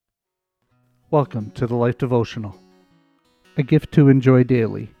Welcome to the Life Devotional, a gift to enjoy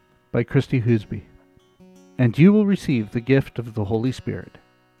daily by Kristi Huseby. And you will receive the gift of the Holy Spirit.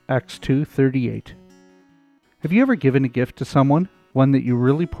 Acts 2:38. Have you ever given a gift to someone, one that you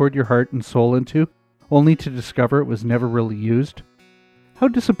really poured your heart and soul into, only to discover it was never really used? How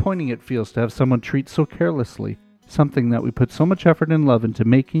disappointing it feels to have someone treat so carelessly something that we put so much effort and love into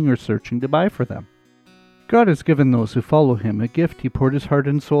making or searching to buy for them. God has given those who follow Him a gift He poured His heart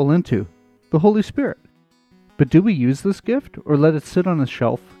and soul into, the Holy Spirit. But do we use this gift, or let it sit on a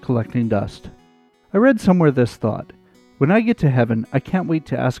shelf collecting dust? I read somewhere this thought: when I get to heaven, I can't wait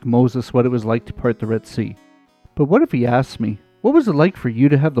to ask Moses what it was like to part the Red Sea. But what if he asks me, what was it like for you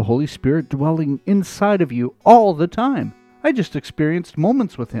to have the Holy Spirit dwelling inside of you all the time? I just experienced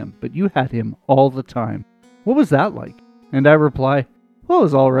moments with Him, but you had Him all the time. What was that like? And I reply, well, it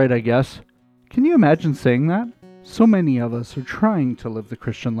was all right, I guess. Can you imagine saying that? So many of us are trying to live the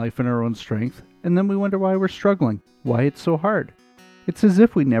Christian life in our own strength, and then we wonder why we're struggling, why it's so hard. It's as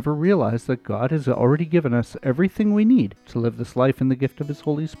if we never realize that God has already given us everything we need to live this life in the gift of His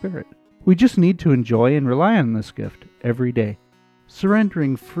Holy Spirit. We just need to enjoy and rely on this gift every day.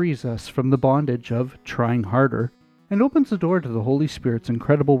 Surrendering frees us from the bondage of trying harder and opens the door to the Holy Spirit's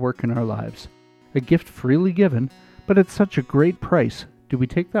incredible work in our lives. A gift freely given, but at such a great price. Do we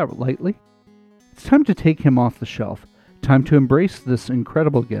take that lightly? It's time to take Him off the shelf, time to embrace this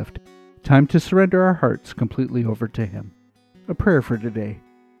incredible gift, time to surrender our hearts completely over to Him. A prayer for today.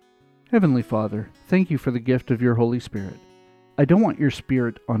 Heavenly Father, thank You for the gift of Your Holy Spirit. I don't want Your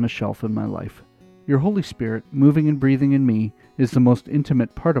Spirit on a shelf in my life. Your Holy Spirit, moving and breathing in me, is the most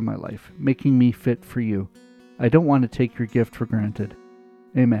intimate part of my life, making me fit for You. I don't want to take Your gift for granted.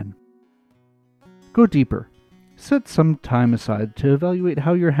 Amen. Go deeper. Set some time aside to evaluate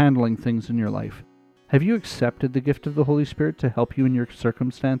how you're handling things in your life. Have you accepted the gift of the Holy Spirit to help you in your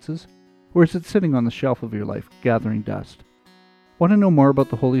circumstances? Or is it sitting on the shelf of your life, gathering dust? Want to know more about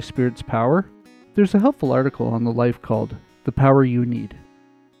the Holy Spirit's power? There's a helpful article on the Life called The Power You Need.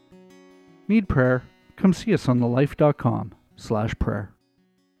 Need prayer? Come see us on thelife.com/prayer.